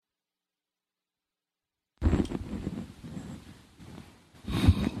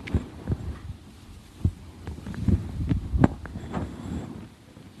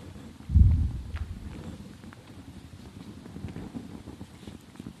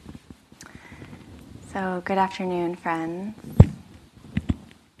So, good afternoon, friends.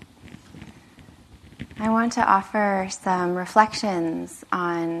 I want to offer some reflections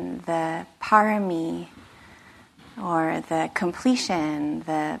on the parami, or the completion,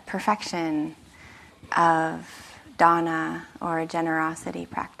 the perfection of dana, or generosity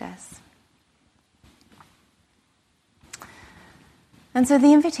practice. And so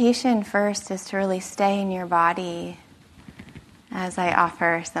the invitation first is to really stay in your body as I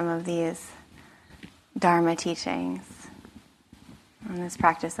offer some of these Dharma teachings on this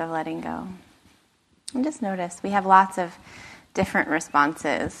practice of letting go. And just notice we have lots of different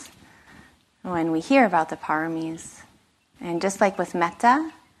responses when we hear about the paramis. And just like with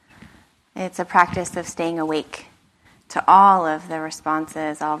metta, it's a practice of staying awake to all of the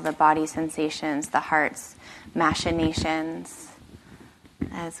responses, all of the body sensations, the heart's machinations,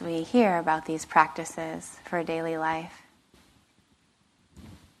 as we hear about these practices for daily life.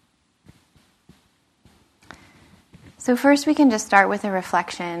 So first we can just start with a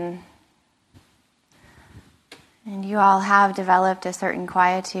reflection. And you all have developed a certain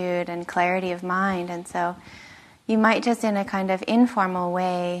quietude and clarity of mind, and so you might just in a kind of informal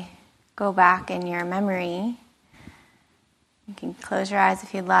way go back in your memory. You can close your eyes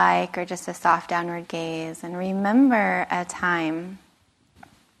if you'd like, or just a soft downward gaze, and remember a time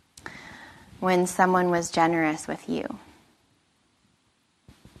when someone was generous with you.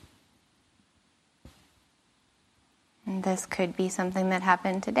 And this could be something that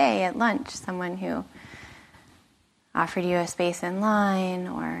happened today at lunch, someone who offered you a space in line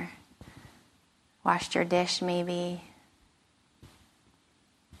or washed your dish maybe.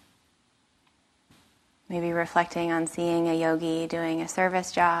 Maybe reflecting on seeing a yogi doing a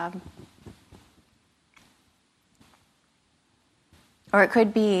service job. Or it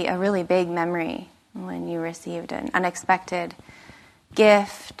could be a really big memory when you received an unexpected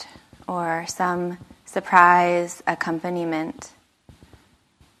gift or some surprise accompaniment,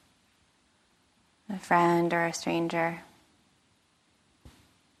 a friend or a stranger.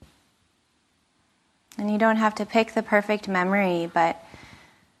 And you don't have to pick the perfect memory, but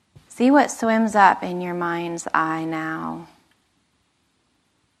see what swims up in your mind's eye now.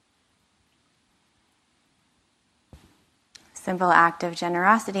 Simple act of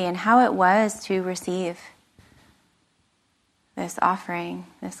generosity and how it was to receive this offering,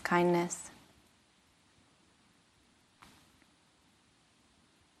 this kindness.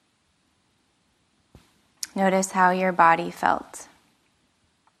 Notice how your body felt.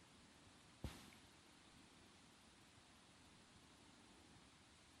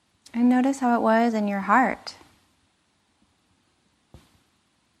 And notice how it was in your heart.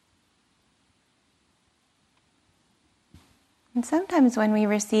 And sometimes when we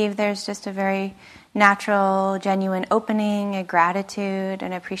receive, there's just a very natural, genuine opening, a gratitude,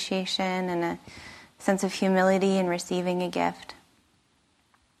 an appreciation, and a sense of humility in receiving a gift.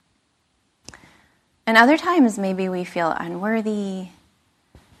 And other times maybe we feel unworthy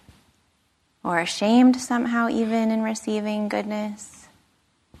or ashamed somehow even in receiving goodness,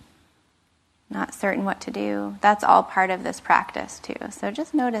 not certain what to do. That's all part of this practice too. So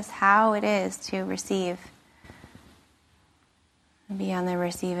just notice how it is to receive, be on the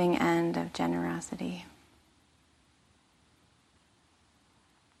receiving end of generosity.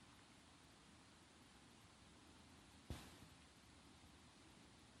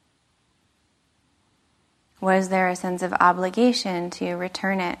 Was there a sense of obligation to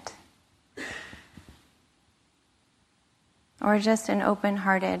return it? Or just an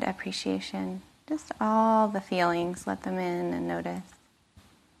open-hearted appreciation? Just all the feelings, let them in and notice.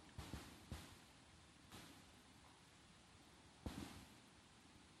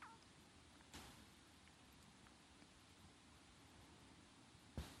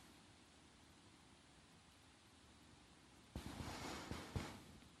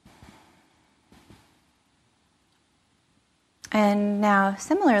 And now,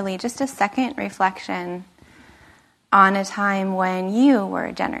 similarly, just a second reflection on a time when you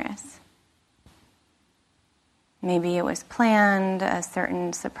were generous. Maybe it was planned, a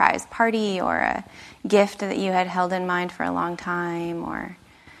certain surprise party, or a gift that you had held in mind for a long time, or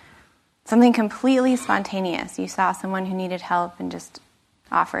something completely spontaneous. You saw someone who needed help and just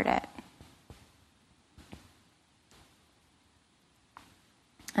offered it.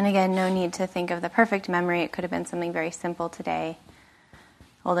 And again, no need to think of the perfect memory. It could have been something very simple today,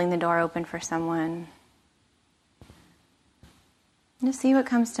 holding the door open for someone. Just see what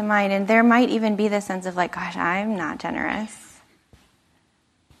comes to mind. And there might even be this sense of like, gosh, I'm not generous.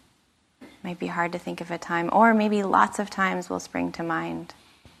 Might be hard to think of a time, or maybe lots of times will spring to mind.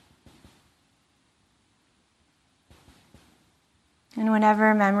 And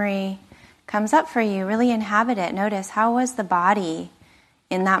whenever memory comes up for you, really inhabit it. Notice, how was the body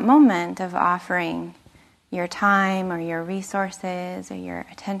in that moment of offering your time or your resources or your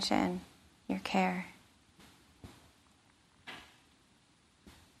attention, your care?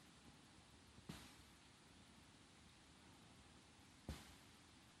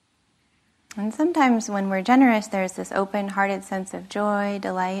 And sometimes when we're generous, there's this open-hearted sense of joy,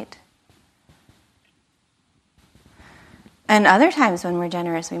 delight. And other times when we're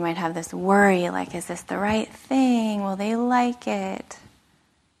generous, we might have this worry, like, is this the right thing? Will they like it?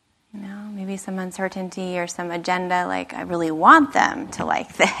 Maybe some uncertainty or some agenda, like, I really want them to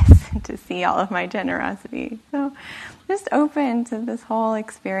like this, to see all of my generosity. So just open to this whole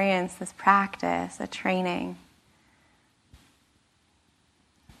experience, this practice, a training.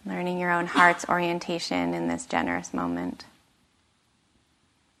 Learning your own heart's orientation in this generous moment.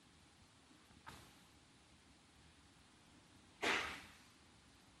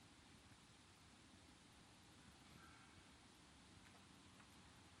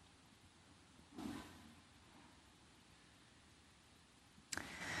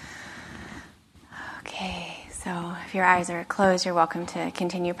 Okay, so if your eyes are closed, you're welcome to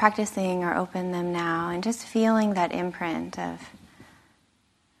continue practicing or open them now, and just feeling that imprint of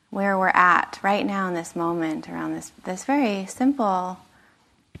where we're at right now in this moment around this very simple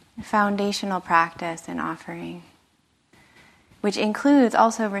foundational practice and offering, which includes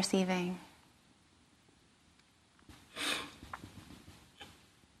also receiving.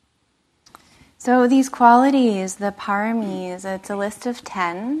 So these qualities, the paramis, it's a list of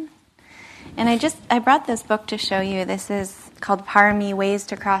 10. And I brought this book to show you. This is called Parami, Ways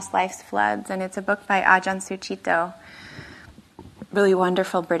to Cross Life's Floods, and it's a book by Ajahn Sucitto, really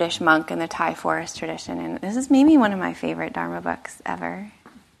wonderful British monk in the Thai forest tradition. And this is maybe one of my favorite Dharma books ever.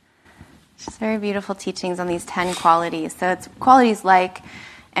 It's just very beautiful teachings on these 10 qualities. So it's qualities like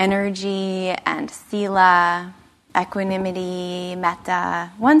energy and sila, equanimity,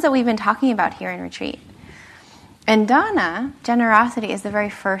 metta, ones that we've been talking about here in retreat. And dana, generosity, is the very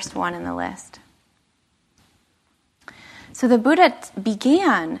first one in the list. So the Buddha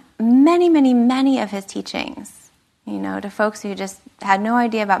began many, many, many of his teachings, to folks who just had no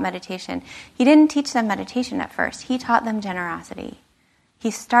idea about meditation. He didn't teach them meditation at first. He taught them generosity.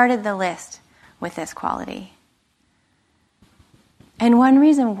 He started the list with this quality. And one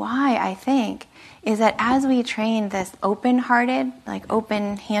reason why, I think, is that as we train this open-hearted, like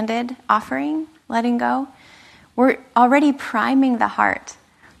open-handed offering, letting go, we're already priming the heart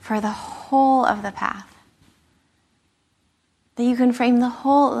for the whole of the path. That you can frame the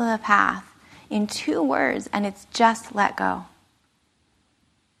whole of the path in 2 words, and it's just let go.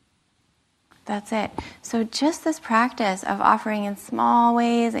 That's it. So just this practice of offering in small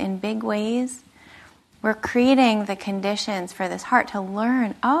ways, in big ways, we're creating the conditions for this heart to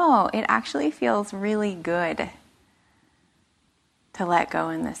learn, it actually feels really good to let go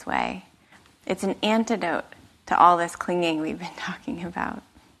in this way. It's an antidote to all this clinging we've been talking about.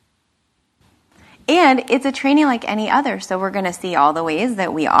 And it's a training like any other, so we're going to see all the ways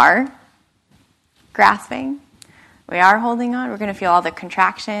that we are grasping, we are holding on, we're going to feel all the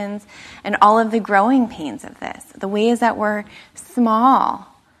contractions and all of the growing pains of this, the ways that we're small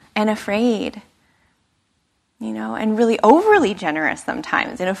and afraid, and really overly generous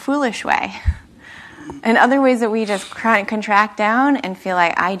sometimes in a foolish way. And other ways that we just contract down and feel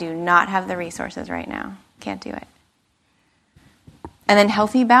like, I do not have the resources right now. Can't do it. And then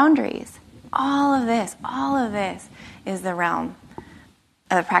healthy boundaries. All of this is the realm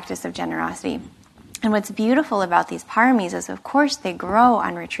of the practice of generosity. And what's beautiful about these paramis is, of course, they grow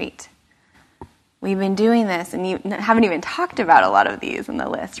on retreat. We've been doing this, and you haven't even talked about a lot of these in the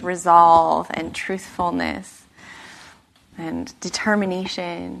list. Resolve and truthfulness and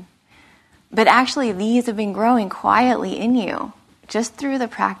determination. But actually, these have been growing quietly in you, just through the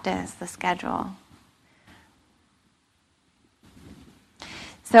practice, the schedule.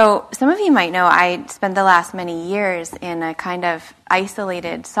 So some of you might know I spent the last many years in a kind of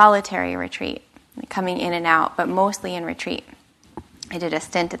isolated, solitary retreat, coming in and out, but mostly in retreat. I did a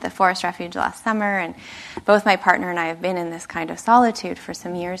stint at the Forest Refuge last summer, and both my partner and I have been in this kind of solitude for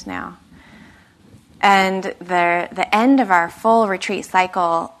some years now. And the end of our full retreat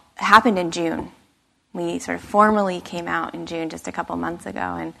cycle happened in June. We sort of formally came out in June just a couple months ago,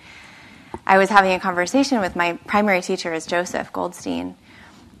 and I was having a conversation with my primary teacher, is Joseph Goldstein.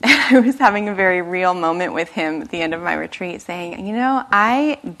 I was having a very real moment with him at the end of my retreat saying,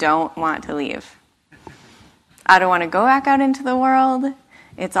 I don't want to leave. I don't want to go back out into the world.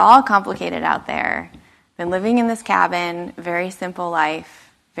 It's all complicated out there. Been living in this cabin, very simple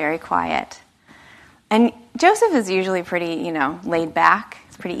life, very quiet. And Joseph is usually pretty, laid back.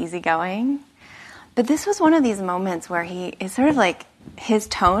 He's pretty easygoing. But this was one of these moments where it's sort of like his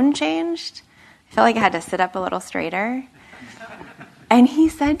tone changed. I felt like I had to sit up a little straighter. And he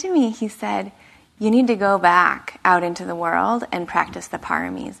said to me, you need to go back out into the world and practice the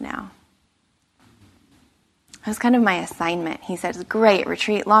paramis now. That was kind of my assignment. He said, great,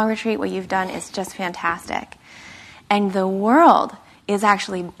 long retreat, what you've done is just fantastic. And the world is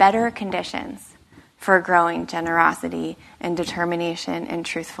actually better conditions for growing generosity and determination and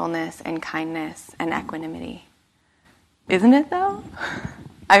truthfulness and kindness and equanimity. Isn't it though?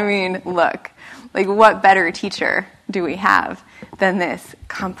 I mean, look, like what better teacher do we have than this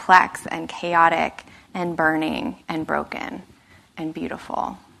complex and chaotic and burning and broken and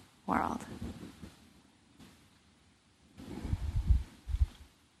beautiful world?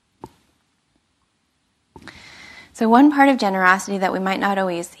 So one part of generosity that we might not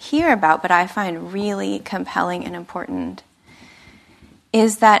always hear about, but I find really compelling and important,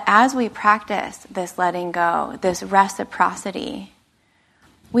 is that as we practice this letting go, this reciprocity,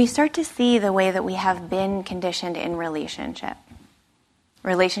 we start to see the way that we have been conditioned in relationship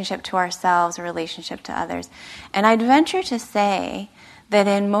to ourselves, relationship to others. And I'd venture to say that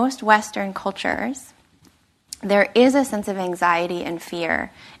in most Western cultures, there is a sense of anxiety and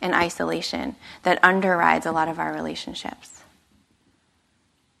fear and isolation that underrides a lot of our relationships.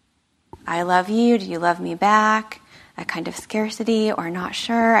 I love you, do you love me back? A kind of scarcity or not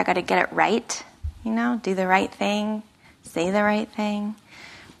sure, I got to get it right, do the right thing, say the right thing.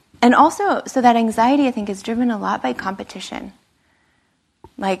 And also, so that anxiety, I think, is driven a lot by competition.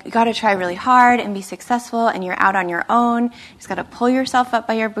 Like, you got to try really hard and be successful, and you're out on your own. You just got to pull yourself up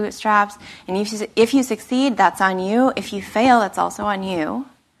by your bootstraps. And if you succeed, that's on you. If you fail, that's also on you.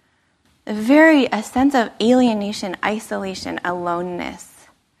 A sense of alienation, isolation, aloneness.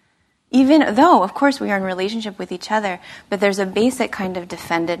 Even though, of course, we are in relationship with each other, but there's a basic kind of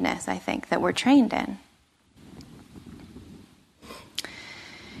defendedness, I think, that we're trained in.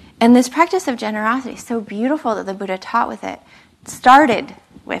 And this practice of generosity is so beautiful that the Buddha started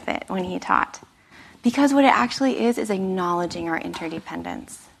with it when he taught. Because what it actually is acknowledging our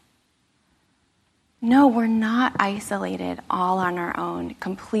interdependence. No, we're not isolated all on our own,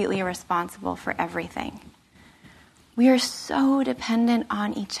 completely responsible for everything. We are so dependent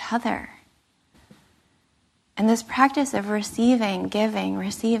on each other. And this practice of receiving,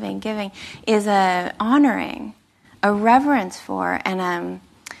 giving, is a honoring, a reverence for, and an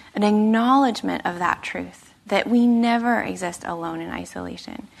acknowledgement of that truth. That we never exist alone in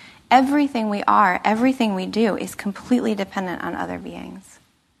isolation. Everything we are, everything we do is completely dependent on other beings.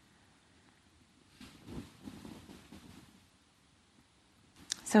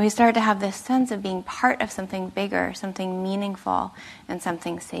 So we start to have this sense of being part of something bigger, something meaningful, and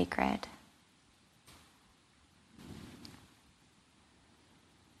something sacred.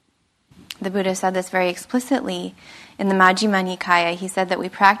 The Buddha said this very explicitly in the Majjhima Nikaya. He said that we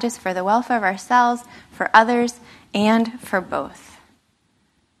practice for the welfare of ourselves, for others, and for both.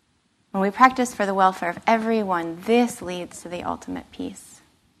 When we practice for the welfare of everyone, this leads to the ultimate peace.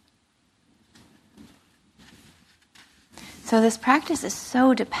 So this practice is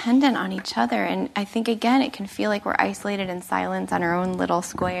so dependent on each other, and I think, again, it can feel like we're isolated in silence on our own little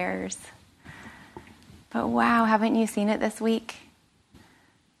squares. But wow, haven't you seen it this week?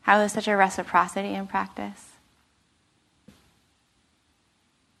 How there's such a reciprocity in practice.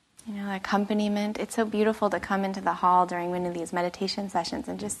 Accompaniment. It's so beautiful to come into the hall during one of these meditation sessions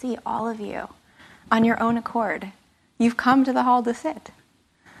and just see all of you on your own accord. You've come to the hall to sit.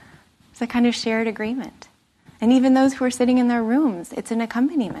 It's a kind of shared agreement. And even those who are sitting in their rooms, it's an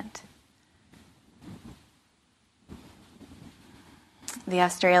accompaniment. The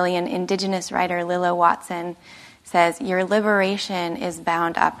Australian Indigenous writer Lilla Watson says, "Your liberation is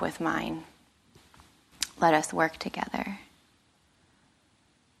bound up with mine. Let us work together."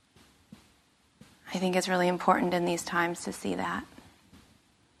 I think it's really important in these times to see that.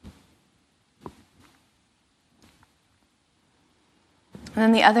 And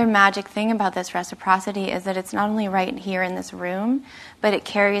then the other magic thing about this reciprocity is that it's not only right here in this room, but it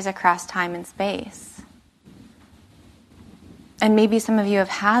carries across time and space. And maybe some of you have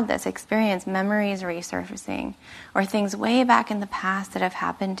had this experience, memories resurfacing, or things way back in the past that have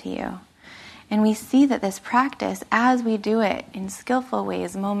happened to you. And we see that this practice, as we do it in skillful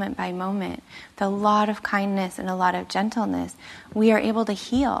ways, moment by moment, with a lot of kindness and a lot of gentleness, we are able to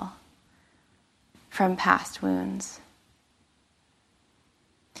heal from past wounds.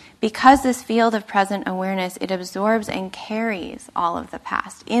 Because this field of present awareness, it absorbs and carries all of the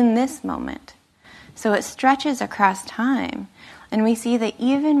past in this moment. So it stretches across time. And we see that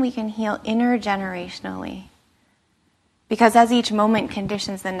even we can heal intergenerationally Because as each moment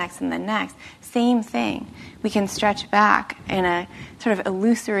conditions the next and the next, same thing. We can stretch back in a sort of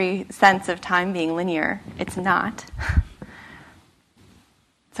illusory sense of time being linear. It's not.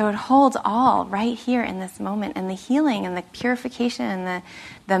 So it holds all right here in this moment, and the healing and the purification and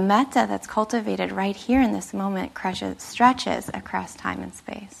the metta that's cultivated right here in this moment stretches across time and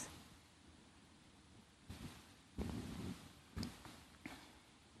space.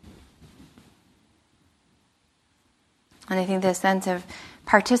 And I think this sense of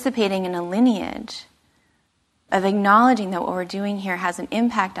participating in a lineage, of acknowledging that what we're doing here has an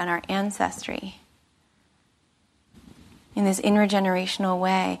impact on our ancestry in this intergenerational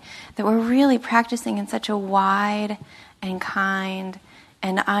way, that we're really practicing in such a wide and kind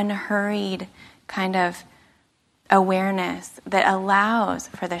and unhurried kind of awareness that allows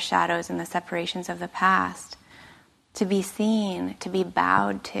for the shadows and the separations of the past to be seen, to be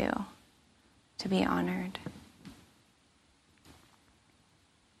bowed to be honored.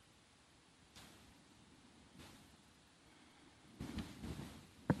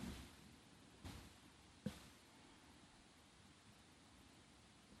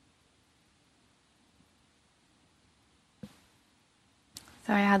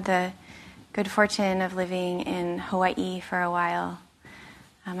 So I had the good fortune of living in Hawaii for a while.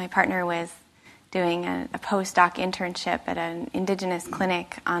 My partner was doing a postdoc internship at an indigenous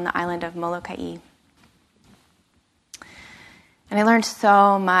clinic on the island of Molokai. And I learned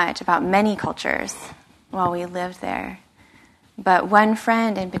so much about many cultures while we lived there. But one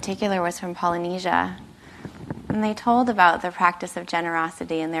friend in particular was from Polynesia, and they told about the practice of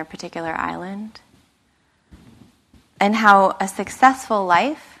generosity in their particular island, and how a successful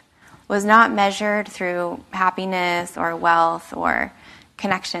life was not measured through happiness or wealth or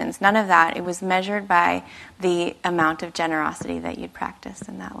connections. None of that. It was measured by the amount of generosity that you'd practiced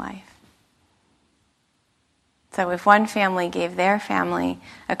in that life. So if one family gave their family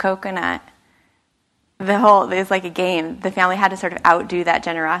a coconut, it's like a game. The family had to sort of outdo that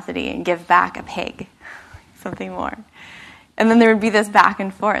generosity and give back a pig, something more. And then there would be this back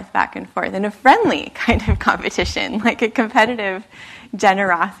and forth, in a friendly kind of competition, like a competitive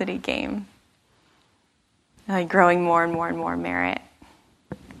generosity game, like growing more and more and more merit.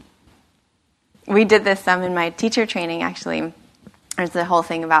 We did this some in my teacher training, actually. There's the whole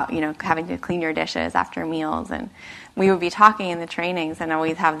thing about, having to clean your dishes after meals, and we would be talking in the trainings and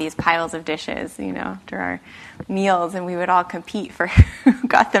always have these piles of dishes, after our meals, and we would all compete for who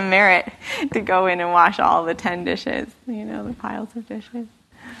got the merit to go in and wash all the 10 dishes, the piles of dishes.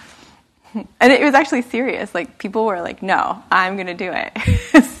 And it was actually serious. Like, people were like, no, I'm going to do it.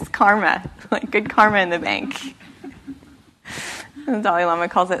 It's karma, like good karma in the bank. And Dalai Lama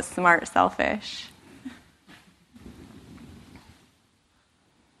calls it smart selfish.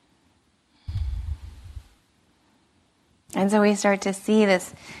 And so we start to see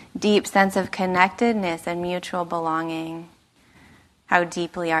this deep sense of connectedness and mutual belonging, how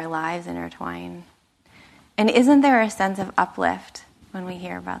deeply our lives intertwine. And isn't there a sense of uplift when we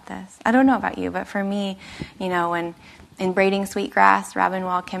hear about this? I don't know about you, but for me, when in Braiding Sweetgrass, Robin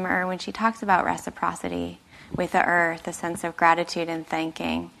Wall Kimmerer, when she talks about reciprocity with the earth, a sense of gratitude and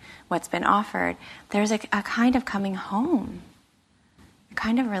thanking what's been offered, there's a kind of coming home, a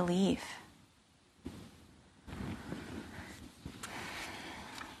kind of relief.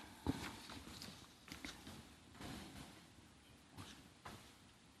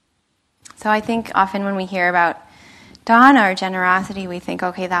 So I think often when we hear about dana or generosity, we think,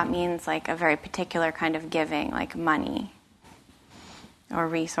 okay, that means like a very particular kind of giving, like money or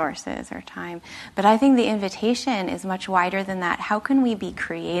resources or time. But I think the invitation is much wider than that. How can we be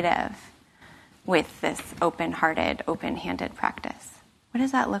creative with this open-hearted, open-handed practice? What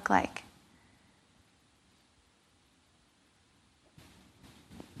does that look like?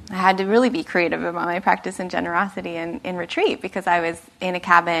 I had to really be creative about my practice in generosity in retreat, because I was in a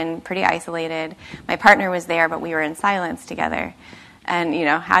cabin, pretty isolated. My partner was there, but we were in silence together. And,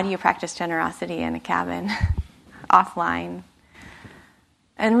 how do you practice generosity in a cabin, offline?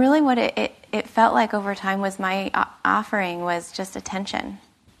 And really what it felt like over time was my offering was just attention.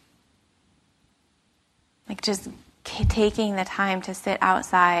 Like just taking the time to sit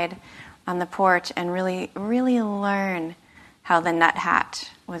outside on the porch and really, really learn how the nuthatch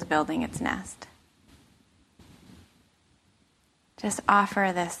was building its nest. Just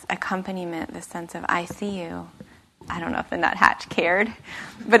offer this accompaniment, this sense of, I see you. I don't know if the nuthatch cared,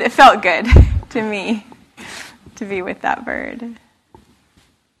 but it felt good to me to be with that bird.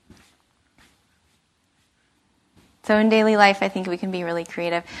 So in daily life, I think we can be really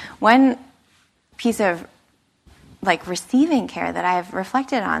creative. One piece of receiving care that I've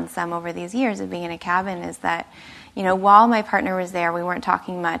reflected on some over these years of being in a cabin is that, while my partner was there, we weren't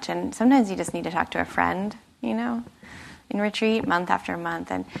talking much. And sometimes you just need to talk to a friend, in retreat, month after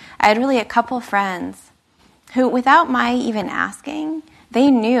month. And I had really a couple friends who, without my even asking,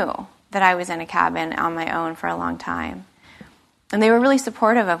 they knew that I was in a cabin on my own for a long time. And they were really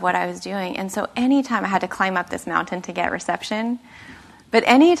supportive of what I was doing. And so anytime I had to climb up this mountain to get reception, but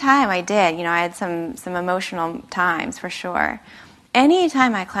anytime I did, I had some emotional times for sure.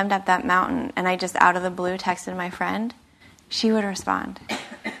 Anytime I climbed up that mountain and I just out of the blue texted my friend, she would respond.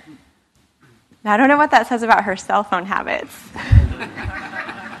 Now, I don't know what that says about her cell phone habits.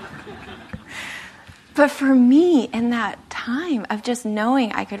 But for me, in that time of just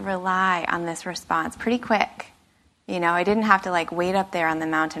knowing I could rely on this response pretty quick, I didn't have to wait up there on the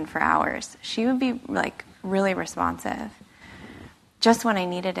mountain for hours. She would be really responsive just when I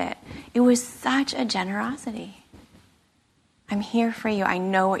needed it. It was such a generosity. I'm here for you. I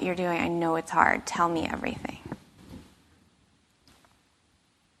know what you're doing. I know it's hard. Tell me everything.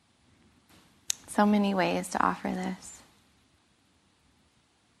 So many ways to offer this.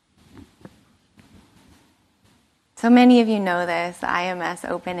 So many of you know this. IMS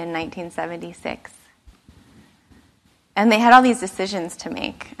opened in 1976. And they had all these decisions to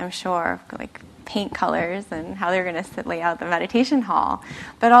make, I'm sure, paint colors and how they're going to lay out the meditation hall.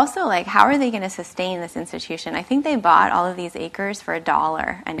 But also, how are they going to sustain this institution? I think they bought all of these acres for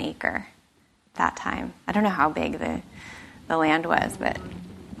 $1 an acre that time. I don't know how big the land was, but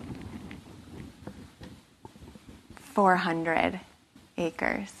 400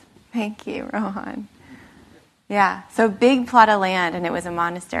 acres. Thank you, Rohan. Yeah, so big plot of land, and it was a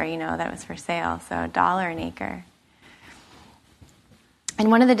monastery, that was for sale, so $1 an acre. And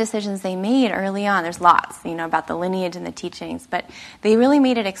one of the decisions they made early on, there's lots, about the lineage and the teachings, but they really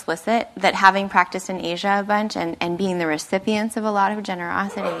made it explicit that having practiced in Asia a bunch and being the recipients of a lot of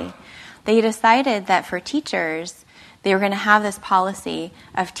generosity, they decided that for teachers, they were going to have this policy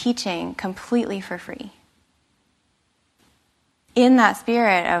of teaching completely for free. In that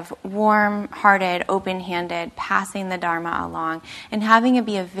spirit of warm-hearted, open-handed, passing the Dharma along, and having it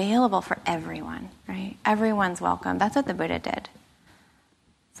be available for everyone, right? Everyone's welcome. That's what the Buddha did.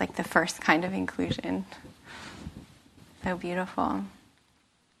 It's the first kind of inclusion. So beautiful.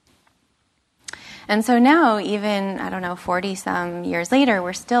 And so now, even, 40-some years later,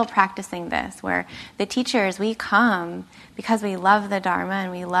 we're still practicing this, where the teachers, we come because we love the Dharma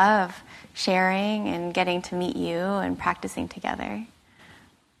and we love sharing and getting to meet you and practicing together.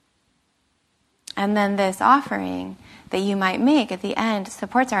 And then this offering that you might make at the end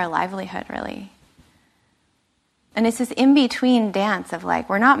supports our livelihood, really. And it's this in-between dance of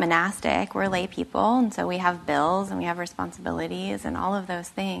we're not monastic, we're lay people, and so we have bills and we have responsibilities and all of those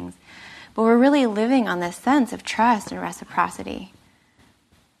things. But we're really living on this sense of trust and reciprocity.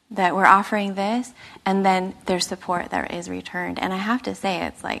 That we're offering this, and then there's support that is returned. And I have to say,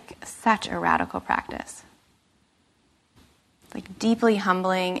 it's such a radical practice. It's deeply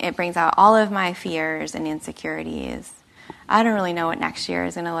humbling. It brings out all of my fears and insecurities. I don't really know what next year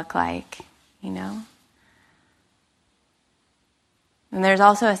is going to look like, And there's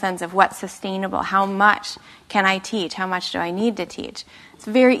also a sense of what's sustainable. How much can I teach? How much do I need to teach? It's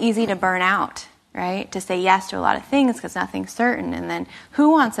very easy to burn out, right? To say yes to a lot of things because nothing's certain. And then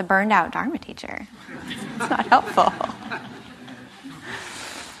who wants a burned out Dharma teacher? It's not helpful.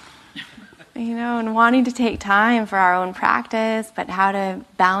 And wanting to take time for our own practice, but how to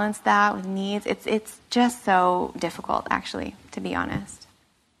balance that with needs, it's just so difficult, actually, to be honest.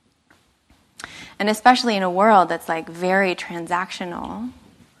 And especially in a world that's very transactional,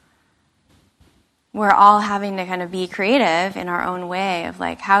 we're all having to kind of be creative in our own way of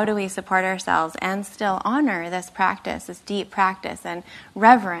how do we support ourselves and still honor this practice, this deep practice and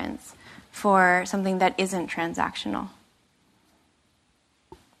reverence for something that isn't transactional.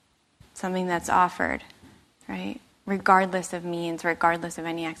 Something that's offered, right? Regardless of means, regardless of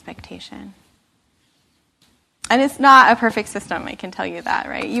any expectation. And it's not a perfect system, I can tell you that,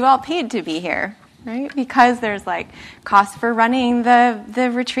 right? You all paid to be here, right? Because there's costs for running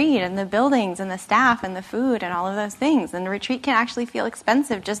the retreat and the buildings and the staff and the food and all of those things. And the retreat can actually feel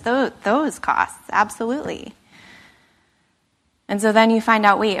expensive, just those costs, absolutely. And so then you find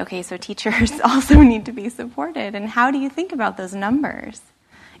out, okay, so teachers also need to be supported. And how do you think about those numbers?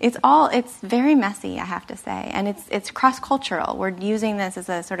 It's very messy, I have to say. And it's cross-cultural. We're using this as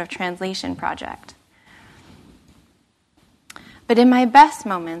a sort of translation project. But in my best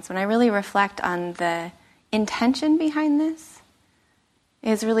moments, when I really reflect on the intention behind this,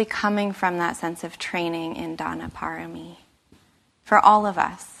 is really coming from that sense of training in dana parami for all of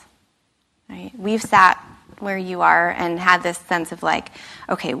us. Right? We've sat where you are and had this sense of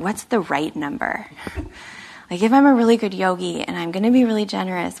okay, what's the right number? Like if I'm a really good yogi and I'm going to be really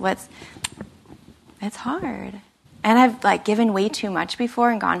generous, it's hard. And I've like given way too much before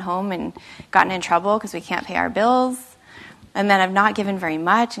and gone home and gotten in trouble because we can't pay our bills. And then I've not given very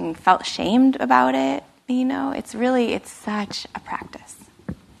much and felt shamed about it. It's such a practice.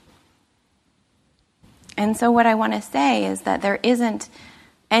 And so what I want to say is that there isn't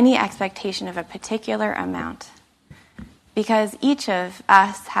any expectation of a particular amount, because each of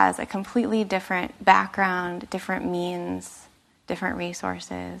us has a completely different background, different means, different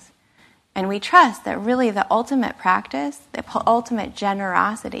resources. And we trust that really the ultimate practice, the ultimate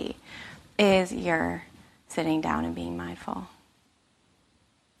generosity, is your sitting down and being mindful.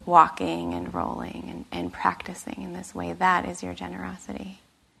 Walking and rolling and practicing in this way, that is your generosity.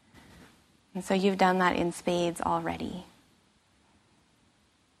 And so you've done that in spades already.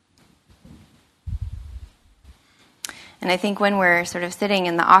 And I think when we're sort of sitting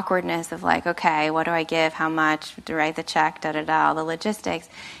in the awkwardness of like, okay, what do I give, how much, to write the check, all the logistics,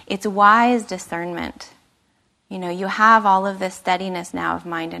 it's wise discernment. You have all of this steadiness now of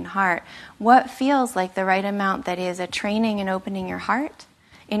mind and heart. What feels like the right amount that is a training in opening your heart,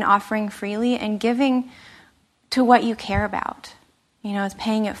 in offering freely and giving to what you care about? Is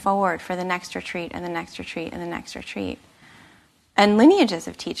paying it forward for the next retreat and the next retreat and the next retreat. And lineages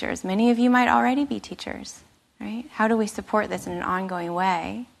of teachers. Many of you might already be teachers, right? How do we support this in an ongoing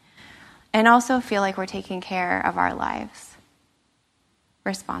way? And also feel like we're taking care of our lives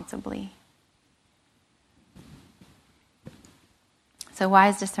responsibly. So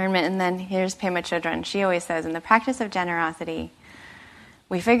wise discernment. And then here's Pema Chodron. She always says, in the practice of generosity,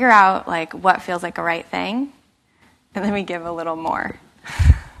 we figure out like what feels like a right thing, and then we give a little more.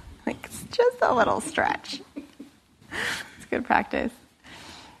 Like it's just a little stretch. It's good practice.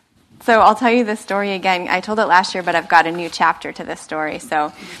 So I'll tell you this story again. I told it last year, but I've got a new chapter to this story.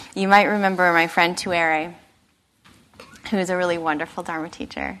 So you might remember my friend Tuere, who's a really wonderful Dharma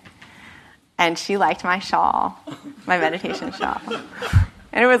teacher. And she liked my shawl, my meditation shawl.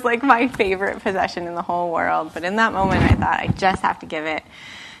 And it was like my favorite possession in the whole world. But in that moment, I thought, I just have to give it.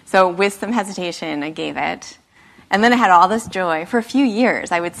 So with some hesitation, I gave it. And then I had all this joy. For a few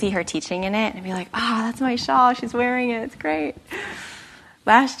years, I would see her teaching in it and be like, that's my shawl. She's wearing it. It's great.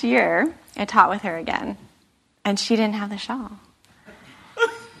 Last year, I taught with her again. And she didn't have the shawl.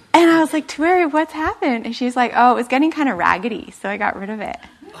 And I was like, Tuere, what's happened? And she's like, it was getting kind of raggedy, so I got rid of it.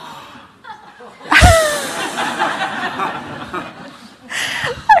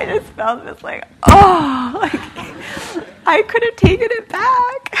 I just felt this like I could have taken it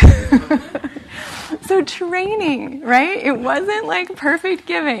back. So training, right? It wasn't like perfect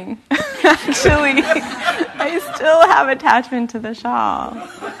giving. Actually, I still have attachment to the shawl.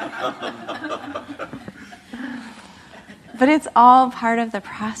 But it's all part of the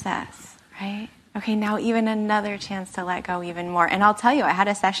process, right? Okay, now even another chance to let go even more. And I'll tell you, I had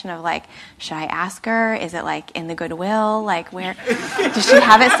a session of like, should I ask her? Is it like in the Goodwill? Like where, does she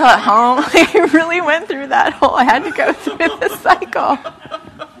have it still at home? Like, I really went through that I had to go through the cycle.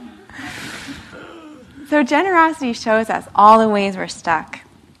 So generosity shows us all the ways we're stuck.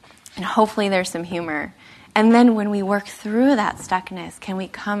 And hopefully there's some humor. And then when we work through that stuckness, can we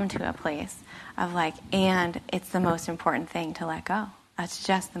come to a place of like, and it's the most important thing to let go. That's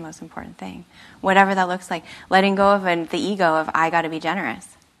just the most important thing. Whatever that looks like. Letting go of the ego of I got to be generous.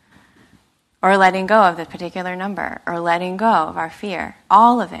 Or letting go of the particular number. Or letting go of our fear.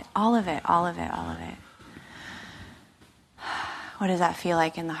 All of it, all of it, all of it, all of it. What does that feel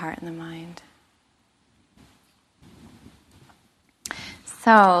like in the heart and the mind?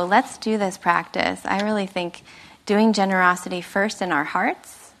 So let's do this practice. I really think doing generosity first in our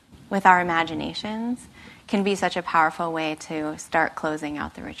hearts, with our imaginations, can be such a powerful way to start closing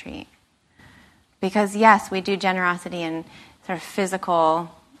out the retreat. Because yes, we do generosity in sort of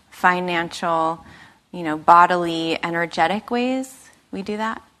physical, financial, bodily, energetic ways. We do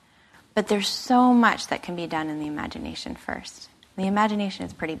that. But there's so much that can be done in the imagination first. The imagination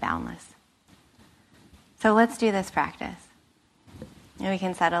is pretty boundless. So let's do this practice. And we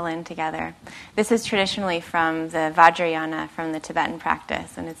can settle in together. This is traditionally from the Vajrayana, from the Tibetan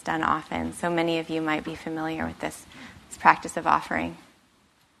practice, and it's done often. So many of you might be familiar with this practice of offering.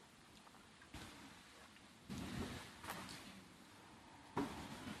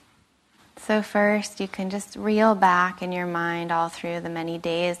 So first, you can just reel back in your mind all through the many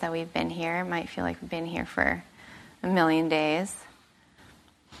days that we've been here. It might feel like we've been here for 1,000,000 days.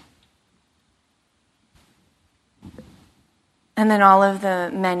 And then all of the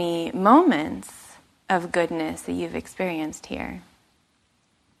many moments of goodness that you've experienced here.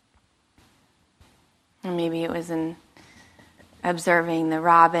 Or maybe it was in observing the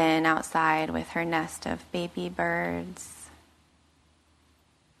robin outside with her nest of baby birds.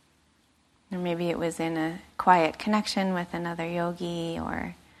 Or maybe it was in a quiet connection with another yogi,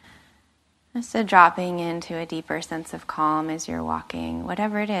 or just a dropping into a deeper sense of calm as you're walking.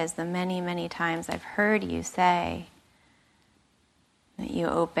 Whatever it is, the many, many times I've heard you say that you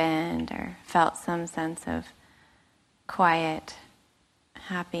opened or felt some sense of quiet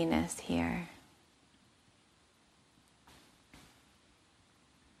happiness here.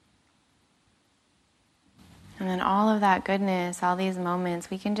 And then all of that goodness, all these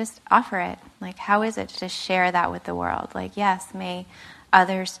moments, we can just offer it. Like, how is it to just share that with the world? Like, yes, may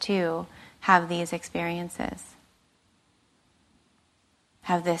others too have these experiences.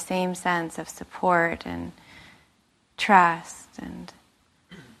 Have this same sense of support and trust and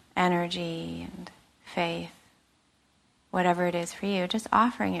energy and faith. Whatever it is for you, just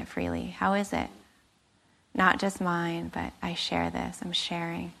offering it freely. How is it? Not just mine, but I share this. I'm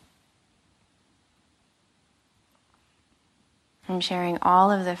sharing. I'm sharing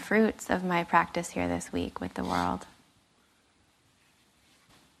all of the fruits of my practice here this week with the world.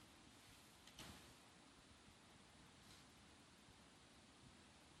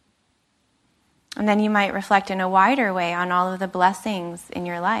 And then you might reflect in a wider way on all of the blessings in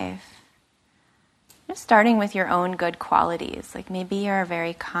your life. Just starting with your own good qualities. Like maybe you're a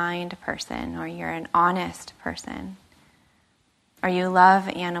very kind person, or you're an honest person, or you love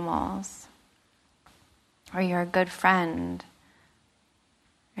animals, or you're a good friend,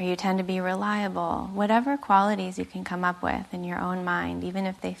 or you tend to be reliable. Whatever qualities you can come up with in your own mind, even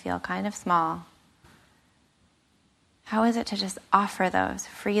if they feel kind of small. How is it to just offer those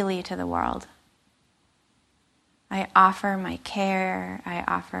freely to the world? I offer my care, I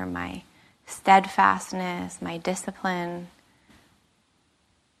offer my steadfastness, my discipline,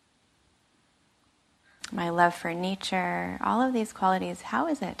 my love for nature, all of these qualities. How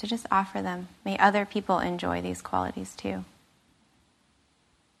is it to just offer them? May other people enjoy these qualities too.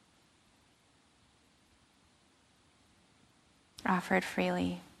 Offered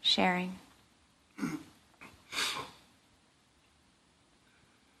freely, sharing.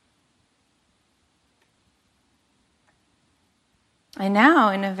 And now,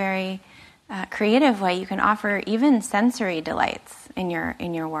 in a very creative way, you can offer even sensory delights in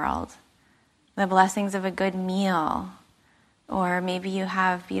your world. The blessings of a good meal, or maybe you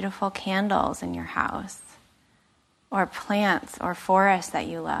have beautiful candles in your house, or plants or forests that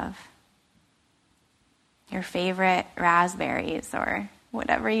you love. Your favorite raspberries or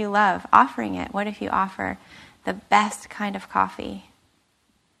whatever you love, offering it. What if you offer the best kind of coffee?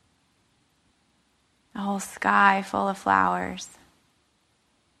 A whole sky full of flowers.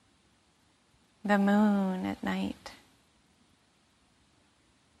 The moon at night.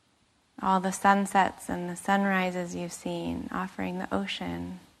 All the sunsets and the sunrises you've seen, offering the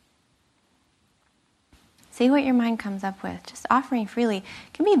ocean. See what your mind comes up with. Just offering freely.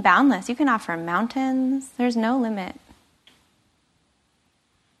 It can be boundless. You can offer mountains. There's no limit.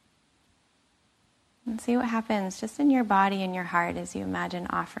 And see what happens just in your body and your heart as you imagine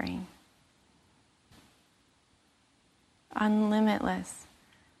offering. Unlimitless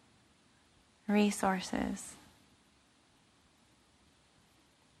resources.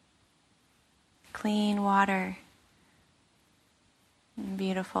 Clean water. And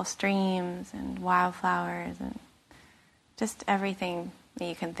beautiful streams and wildflowers and just everything that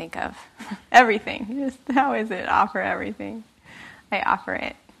you can think of. Everything. Just how is it? Offer everything. I offer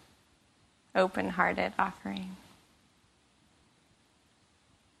it. Open-hearted offering.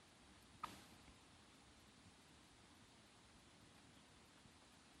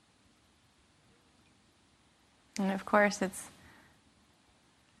 And of course, it's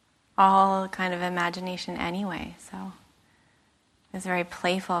all kind of imagination anyway, so it's very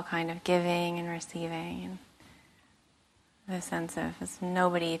playful kind of giving and receiving, and the sense of it's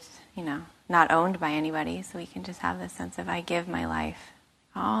nobody, not owned by anybody, so we can just have this sense of I give my life,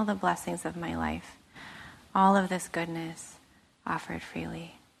 all the blessings of my life, all of this goodness offered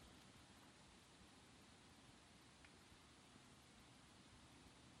freely.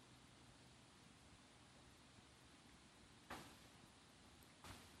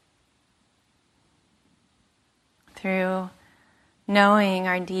 Through knowing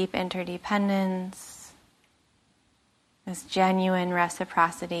our deep interdependence, this genuine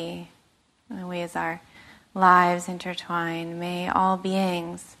reciprocity, in the ways our lives intertwine, may all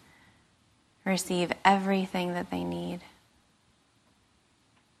beings receive everything that they need.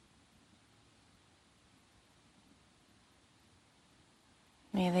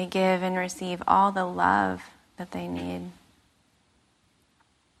 May they give and receive all the love that they need.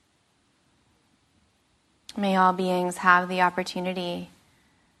 May all beings have the opportunity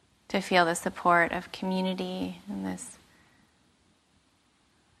to feel the support of community and this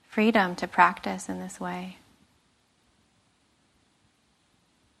freedom to practice in this way.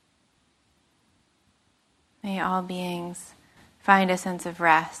 May all beings find a sense of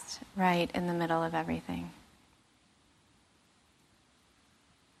rest right in the middle of everything.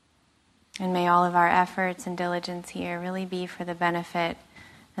 And may all of our efforts and diligence here really be for the benefit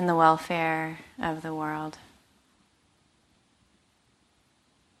and the welfare of the world.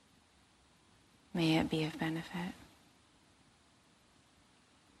 May it be of benefit.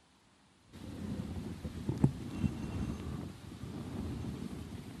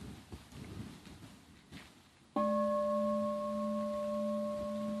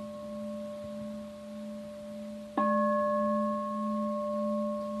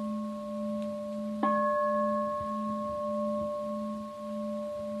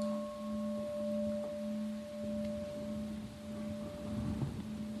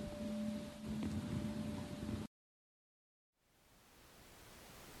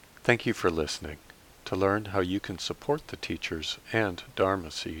 Thank you for listening. To learn how you can support the teachers and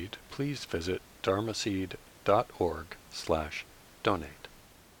Dharma Seed, please visit dharmaseed.org/donate.